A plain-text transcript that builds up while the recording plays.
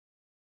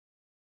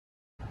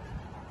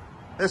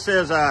This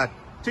is a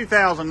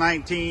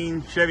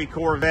 2019 Chevy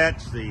Corvette,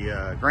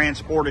 the Grand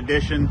Sport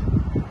Edition.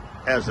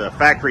 Has a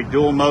factory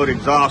dual mode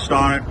exhaust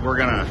on it. We're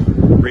going to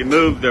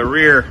remove the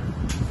rear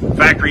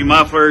factory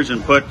mufflers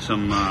and put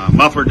some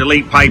muffler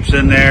delete pipes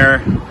in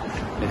there.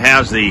 It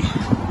has the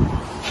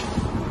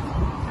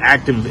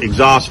active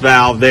exhaust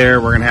valve there.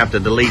 We're going to have to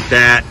delete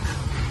that.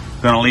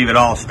 Going to leave it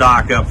all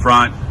stock up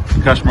front.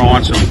 The customer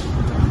wants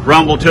some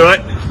rumble to it.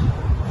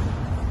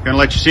 Going to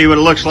let you see what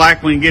it looks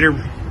like when you get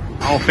her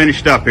all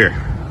finished up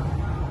here.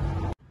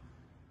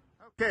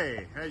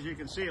 Okay, as you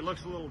can see, it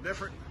looks a little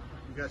different.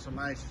 We've got some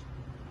nice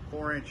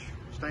 4-inch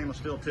stainless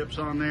steel tips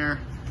on there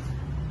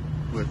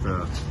with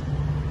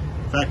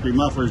factory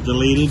mufflers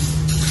deleted.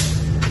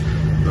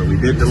 But we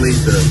did delete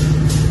the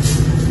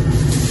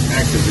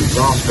active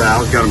exhaust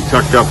valves. Got them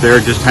tucked up there,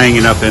 just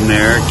hanging up in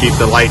there. Keep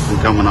the light from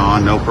coming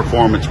on. No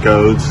performance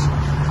codes.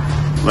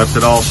 Left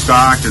it all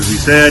stock, as we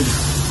said.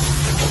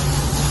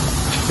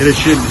 It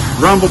should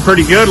rumble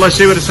pretty good. Let's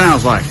see what it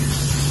sounds like.